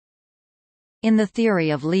In the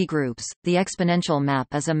theory of Lie groups, the exponential map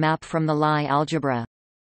is a map from the Lie algebra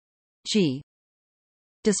G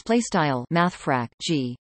 _mathfrak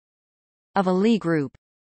G of a Lie group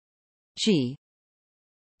G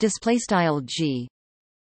G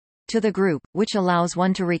to the group, which allows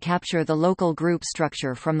one to recapture the local group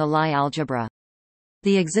structure from the Lie algebra.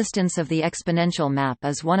 The existence of the exponential map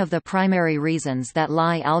is one of the primary reasons that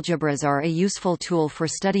Lie algebras are a useful tool for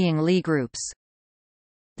studying Lie groups.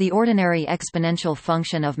 The ordinary exponential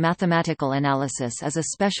function of mathematical analysis is a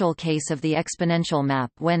special case of the exponential map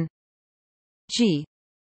when G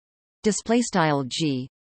G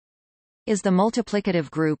is the multiplicative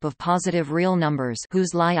group of positive real numbers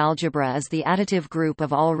whose Lie algebra is the additive group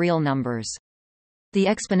of all real numbers. The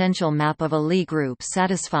exponential map of a Lie group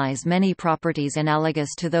satisfies many properties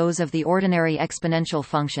analogous to those of the ordinary exponential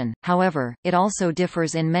function, however, it also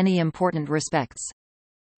differs in many important respects.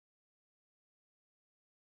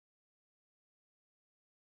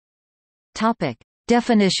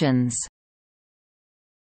 Definitions.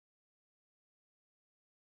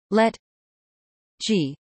 Let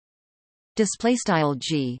G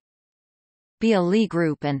G be a Lie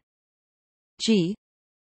group and G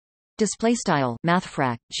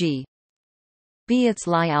mathfrak G be its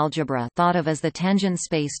Lie algebra, thought of as the tangent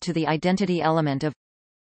space to the identity element of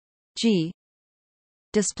G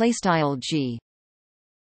G.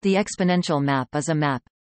 The exponential map is a map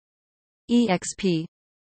exp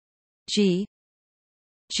G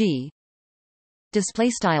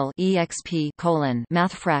exp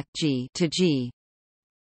mathfrak G to G,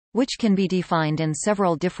 which can be defined in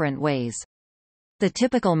several different ways. The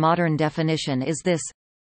typical modern definition is this.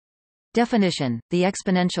 Definition: the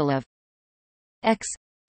exponential of x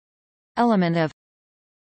element of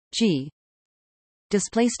G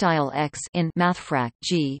x in mathfrak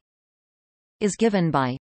G is given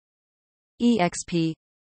by exp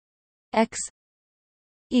x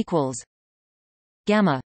equals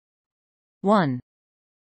gamma 1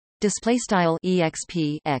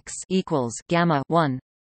 exp x equals gamma 1,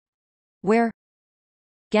 where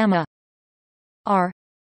gamma r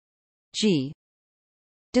G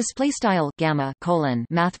gamma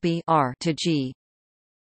math b r to G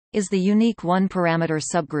is the unique one-parameter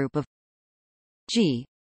subgroup of G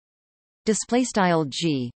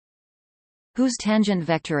G, whose tangent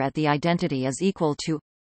vector at the identity is equal to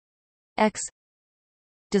x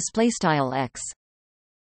x.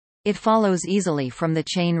 It follows easily from the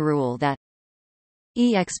chain rule that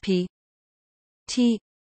exp t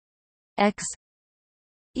x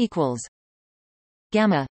equals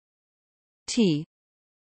gamma t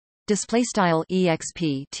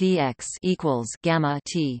exp tx equals gamma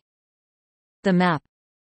t. The map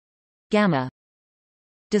gamma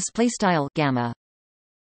gamma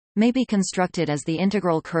may be constructed as the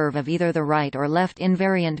integral curve of either the right or left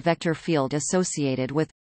invariant vector field associated with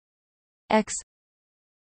x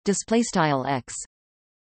x.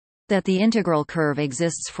 That the integral curve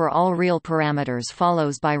exists for all real parameters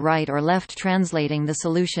follows by right or left translating the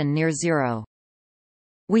solution near zero.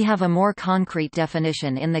 We have a more concrete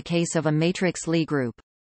definition in the case of a matrix Lie group.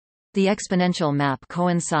 The exponential map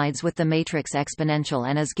coincides with the matrix exponential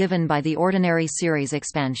and is given by the ordinary series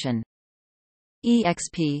expansion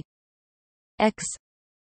exp x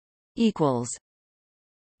equals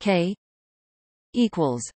k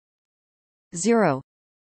equals 0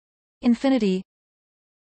 infinity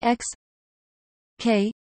x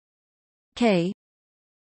k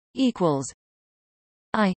equals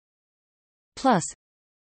I plus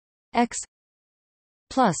x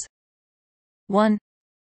plus 1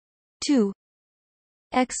 2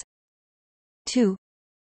 x 2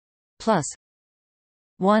 plus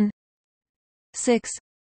 1 6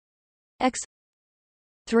 x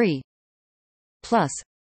 3 plus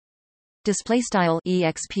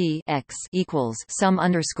exp x equals sum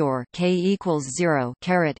underscore k equals 0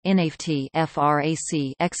 caret inft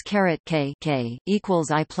frac x caret k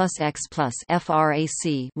equals I plus x plus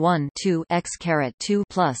frac 1 2 x caret 2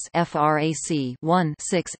 plus frac 1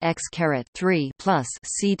 6 x caret 3 plus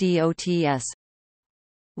cdots,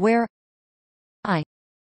 where I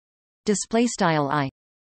I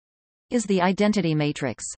is the identity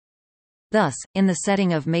matrix. Thus, in the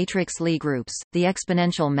setting of matrix Lie groups, the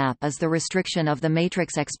exponential map is the restriction of the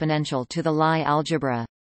matrix exponential to the Lie algebra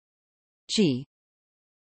G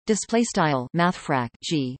mathfrak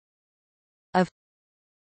G of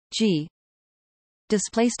G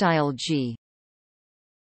G.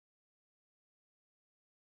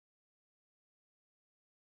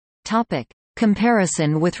 Topic: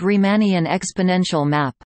 Comparison with Riemannian exponential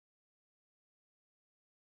map.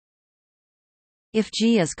 If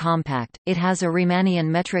G is compact, it has a Riemannian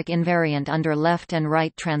metric invariant under left and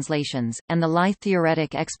right translations, and the Lie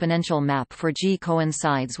theoretic exponential map for G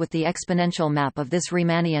coincides with the exponential map of this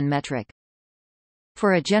Riemannian metric.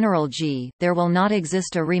 For a general G, there will not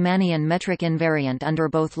exist a Riemannian metric invariant under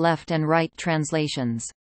both left and right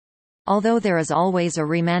translations. Although there is always a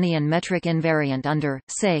Riemannian metric invariant under,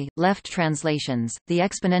 say, left translations, the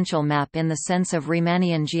exponential map in the sense of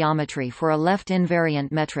Riemannian geometry for a left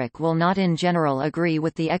invariant metric will not in general agree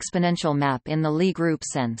with the exponential map in the Lie group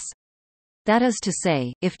sense. That is to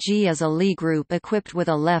say, if G is a Lie group equipped with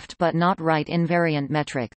a left but not right invariant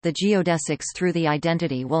metric, the geodesics through the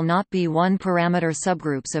identity will not be one-parameter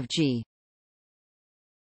subgroups of G.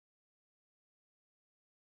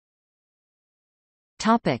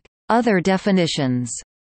 Other definitions.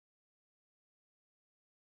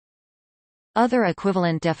 Other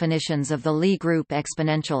equivalent definitions of the Lie group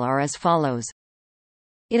exponential are as follows.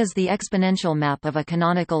 It is the exponential map of a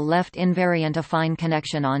canonical left invariant affine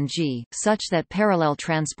connection on G, such that parallel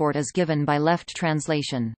transport is given by left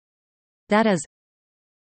translation. That is,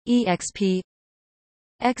 exp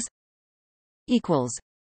x equals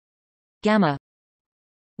gamma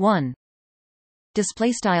 1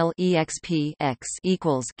 display style exp x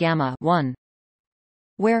equals gamma 1,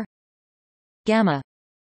 where gamma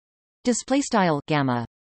display style gamma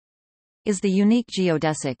is the unique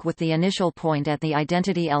geodesic with the initial point at the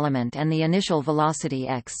identity element and the initial velocity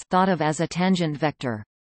x, thought of as a tangent vector.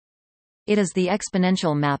 It is the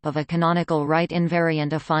exponential map of a canonical right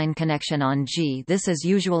invariant affine connection on G. This is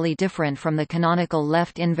usually different from the canonical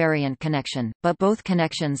left invariant connection, but both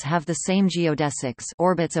connections have the same geodesics,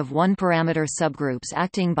 orbits of one-parameter subgroups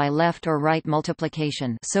acting by left or right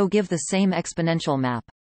multiplication, so give the same exponential map.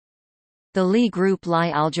 The Lie group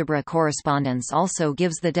Lie algebra correspondence also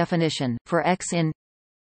gives the definition for x in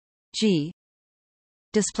G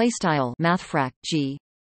display style mathfrak G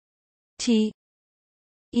T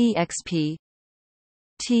exp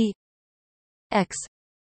T x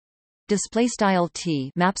display style T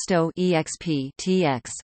mapsto exp Tx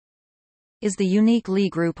is the unique Lie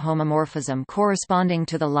group homomorphism corresponding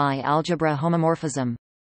to the Lie algebra homomorphism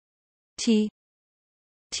T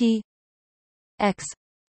x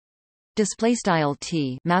display style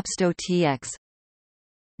T mapsto Tx.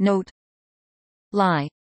 Note Lie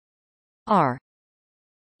R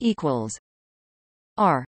equals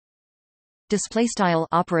R display style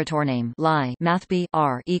operator name Lie mathb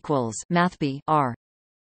R equals mathb R.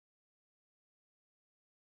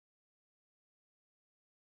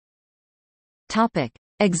 Topic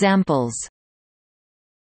examples.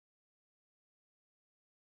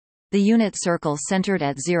 The unit circle centered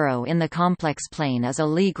at 0 in the complex plane is a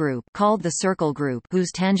Lie group called the circle group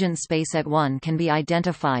whose tangent space at 1 can be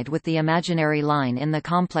identified with the imaginary line in the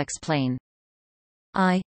complex plane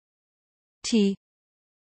I t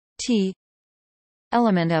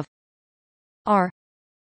element of R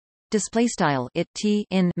display style it t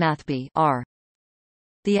in mathb R.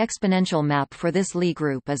 The exponential map for this Lie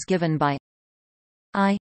group is given by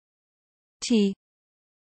I t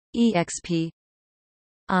exp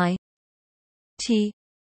I t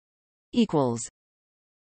equals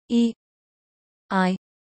I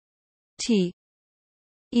t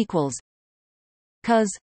equals cos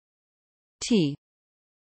t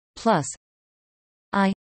plus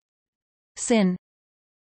I sin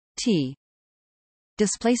t.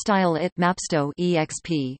 Display style it mapsto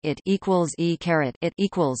exp it equals it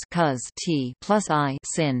equals cos t plus I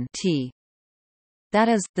sin t. That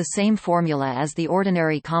is, the same formula as the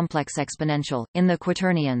ordinary complex exponential, in the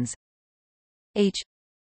quaternions H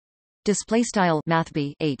display style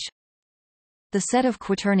mathb H. The set of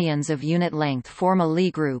quaternions of unit length form a Lie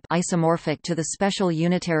group isomorphic to the special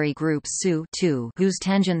unitary group SU whose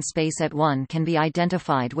tangent space at 1 can be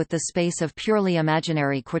identified with the space of purely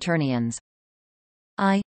imaginary quaternions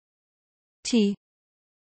I t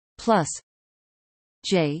plus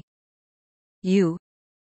j u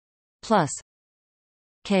plus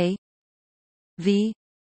k v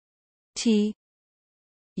t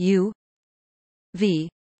u v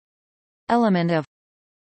element of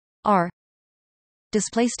R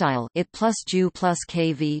display style it plus ju plus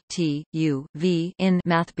k v t u v in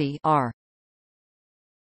mathb R.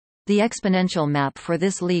 The exponential map for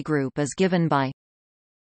this Lie group is given by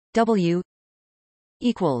W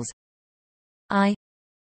equals I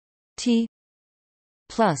t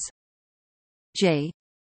plus j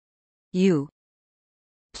u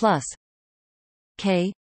plus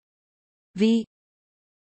k v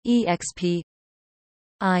exp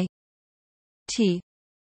I t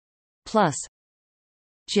plus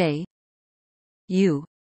j u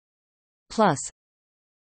plus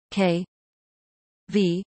k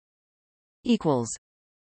v equals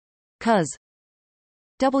cos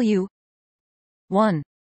W 1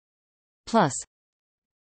 plus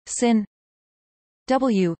sin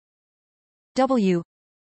W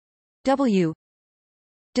W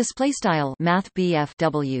display style math BF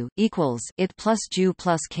W equals it plus Ju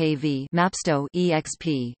plus KV mapsto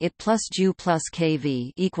exp it plus Ju plus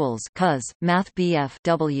KV equals cos math BF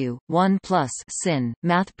W 1 plus sin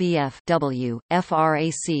math BF W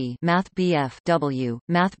frac math BF W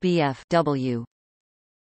math BF W.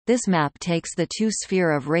 This map takes the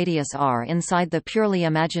two-sphere of radius r inside the purely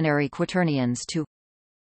imaginary quaternions to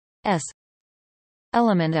S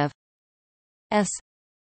element of S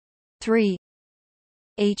 3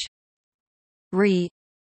 H re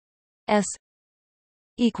S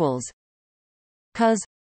equals cos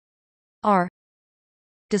R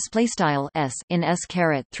display style S in S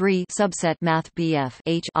caret 3 subset math BF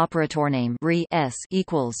H operator name re S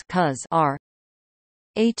equals cos R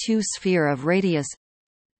a two-sphere of radius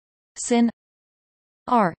sin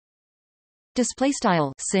R display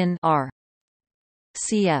style sin R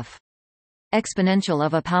cf exponential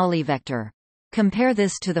of a Pauli vector. Compare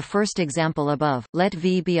this to the first example above. Let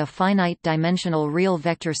V be a finite-dimensional real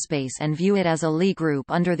vector space and view it as a Lie group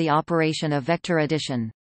under the operation of vector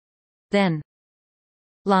addition. Then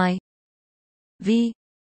Lie V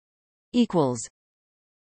equals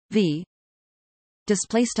V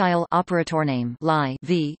display style operator name Lie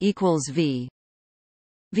V equals V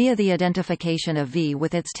via the identification of V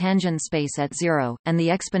with its tangent space at 0 and the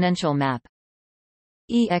exponential map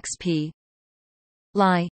exp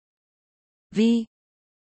Lie V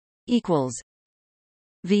equals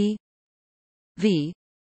V V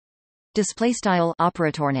display style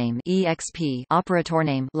operator name exp operator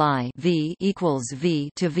name Lie V equals V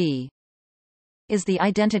to V is the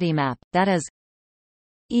identity map, that is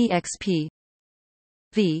exp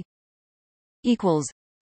V equals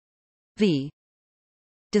V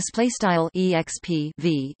display style exp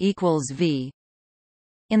V equals V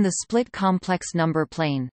in the split complex number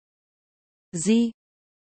plane Z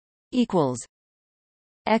equals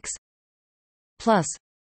X plus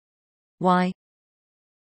Y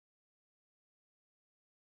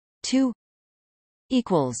 2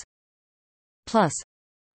 equals plus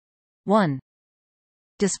 1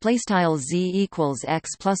 display style Z equals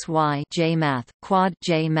X plus Y J math quad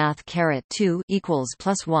J math caret 2 equals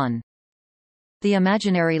plus 1. The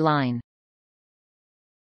imaginary line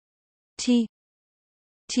T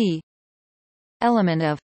element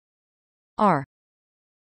of R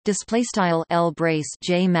display style L brace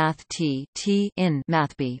J math T in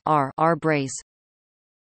math B R brace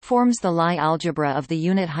forms the Lie algebra of the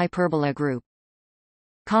unit hyperbola group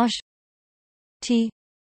cosh T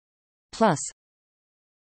plus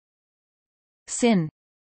sin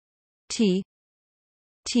T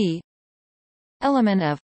element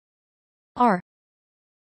of R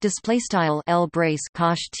display style L brace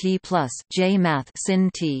cosh T plus J math sin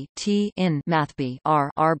T in math B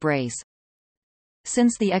R brace.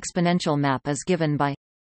 Since the exponential map is given by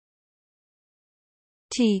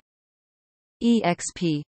T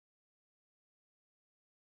exp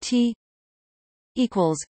T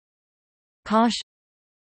equals cosh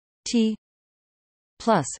T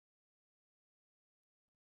plus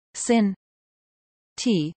sin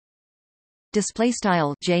T display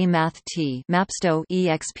style J math T mapsto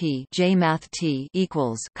exp J math T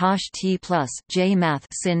equals cosh T plus J math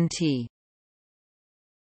sin T.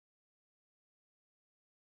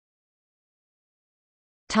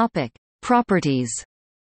 Topic: Properties.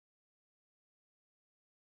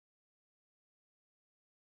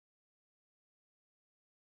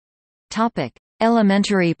 Topic: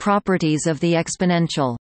 Elementary properties of the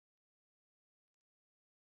exponential.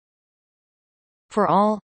 For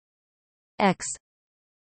all x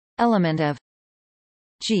element of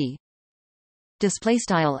G display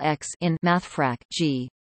style x in mathfrak G,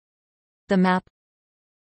 the map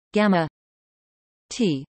gamma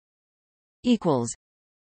T equals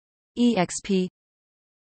exp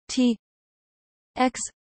T x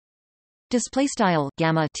display style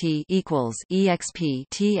gamma T equals exp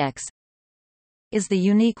Tx is the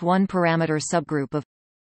unique one-parameter subgroup of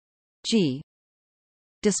G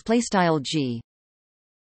display style G,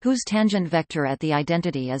 whose tangent vector at the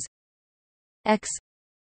identity is x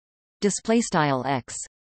display style x.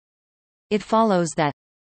 It follows that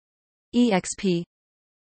exp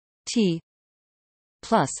T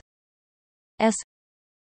plus s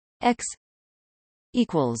x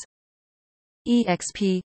equals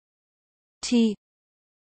exp T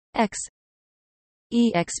x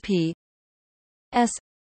exp s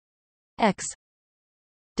x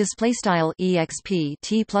display style exp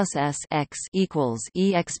T plus s x equals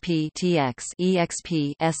exp Tx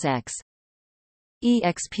exp sx.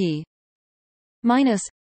 exp minus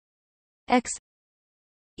x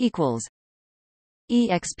equals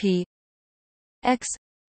exp x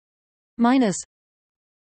minus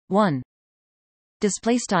 1.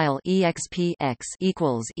 Display style exp x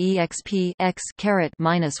equals exp x caret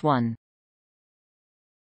minus 1.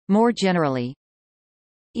 More generally,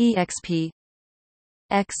 exp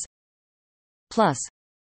x plus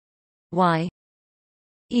y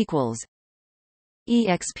equals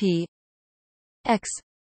exp x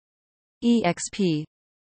exp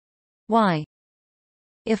y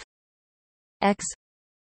if x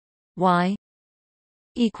y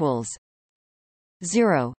equals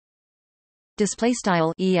 0. Display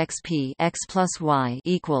style exp x plus y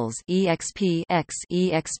equals exp x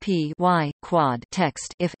exp y quad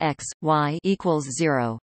text if x y equals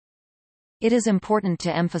 0. It is important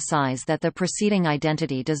to emphasize that the preceding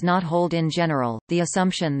identity does not hold in general. The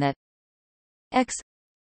assumption that x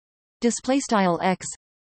display style x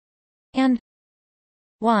and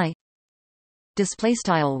y display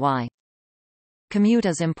style y commute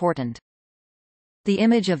is important. The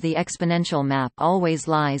image of the exponential map always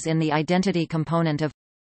lies in the identity component of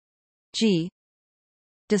G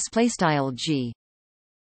display style G.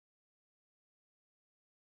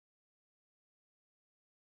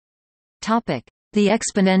 Topic: The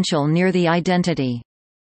exponential near the identity.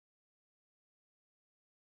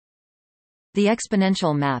 The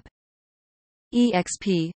exponential map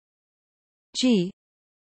exp G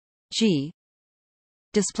G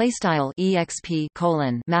display style exp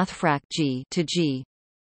colon mathfrak G to G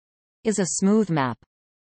is a smooth map.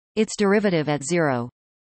 Its derivative at 0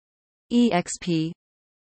 exp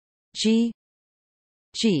G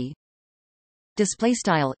G display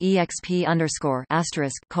style exp underscore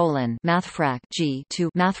asterisk colon mathfrak G to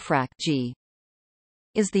mathfrak G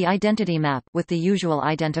is the identity map with the usual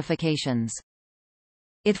identifications.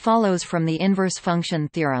 It follows from the inverse function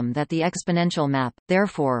theorem that the exponential map,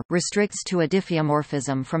 therefore, restricts to a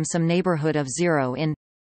diffeomorphism from some neighborhood of 0 in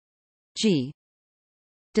G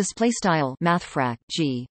displaystyle mathfrak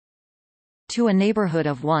G to a neighborhood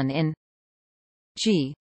of 1 in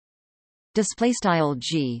G displaystyle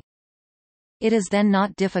G. It is then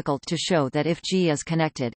not difficult to show that if G is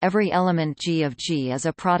connected, every element G of G is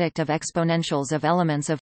a product of exponentials of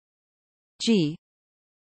elements of G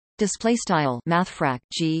display style mathfrak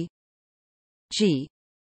G G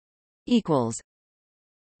equals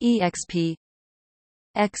exp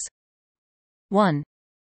x 1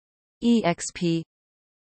 exp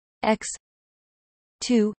x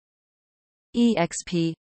 2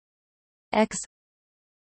 exp x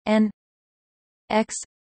n x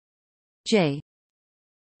j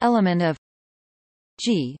element of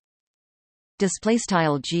G display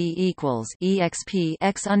style G equals exp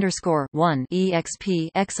x underscore 1 exp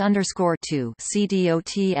x underscore 2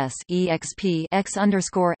 cdots exp x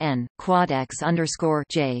underscore n quad x underscore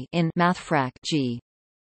j in mathfrak G.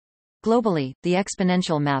 Globally, the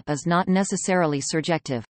exponential map is not necessarily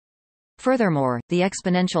surjective. Furthermore, the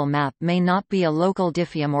exponential map may not be a local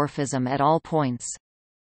diffeomorphism at all points.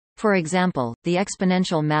 For example, the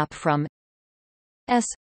exponential map from S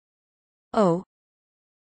O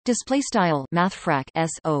display style mathfrak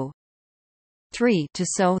S0 3 to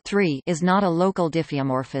SO 3 is not a local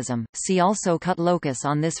diffeomorphism. See also cut locus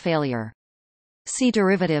on this failure. See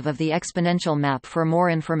derivative of the exponential map for more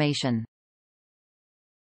information.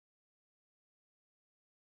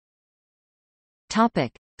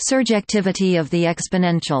 Topic: Surjectivity of the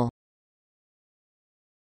exponential.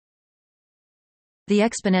 The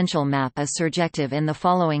exponential map is surjective in the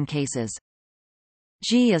following cases.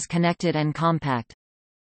 G is connected and compact.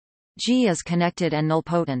 G is connected and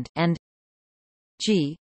nilpotent, and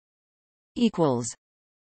G equals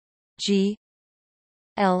G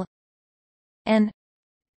L N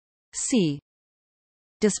C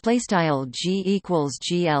display style G equals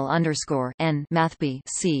GL underscore N mathb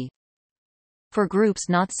C. For groups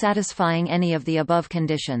not satisfying any of the above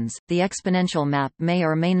conditions, the exponential map may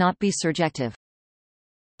or may not be surjective.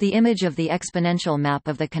 The image of the exponential map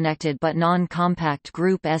of the connected but non-compact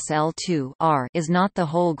group SL2 R is not the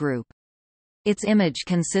whole group. Its image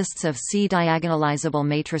consists of C-diagonalizable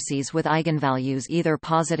matrices with eigenvalues either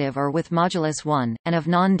positive or with modulus 1, and of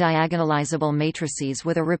non-diagonalizable matrices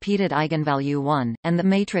with a repeated eigenvalue 1, and the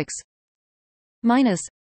matrix minus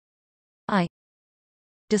I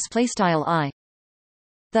displaystyle I.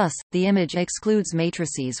 Thus, the image excludes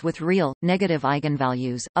matrices with real, negative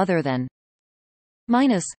eigenvalues, other than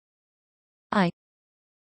minus I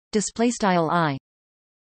displaystyle I.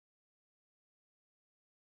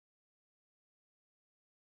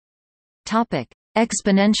 Topic: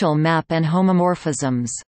 Exponential map and homomorphisms.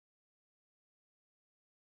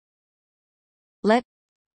 Let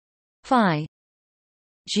phi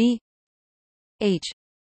g h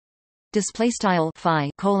display style phi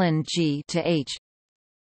colon g to h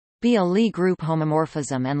be a Lie group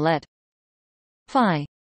homomorphism, and let phi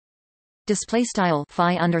display style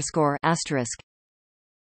phi underscore asterisk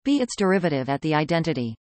be its derivative at the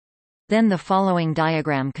identity. Then the following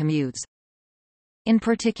diagram commutes. In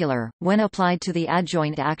particular, when applied to the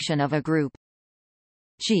adjoint action of a group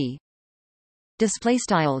G display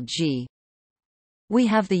style G, we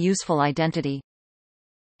have the useful identity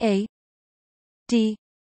A D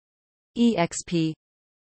exp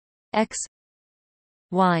x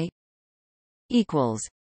y equals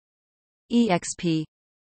exp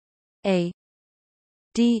A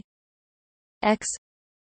D x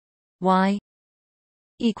y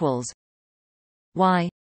equals y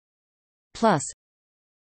plus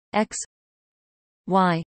x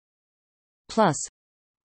y plus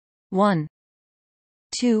 1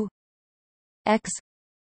 2 x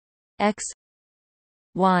x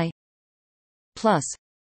y plus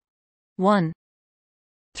 1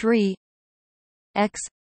 3 x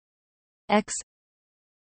x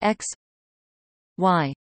x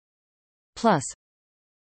y plus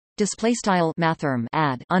display style mathrm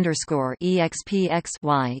add underscore exp x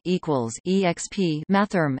y equals exp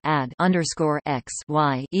mathrm add underscore x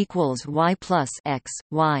y equals y plus x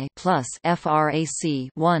y plus frac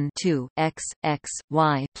 1 2 x x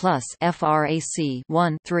y plus frac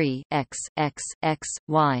 1 3 x x x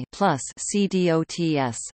y plus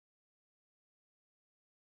cdots.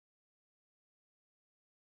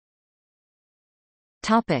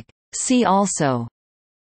 Topic. See also.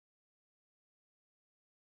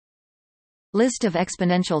 List of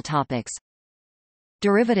exponential topics.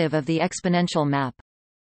 Derivative of the exponential map.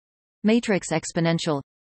 Matrix exponential.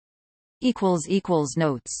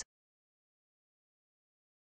 Notes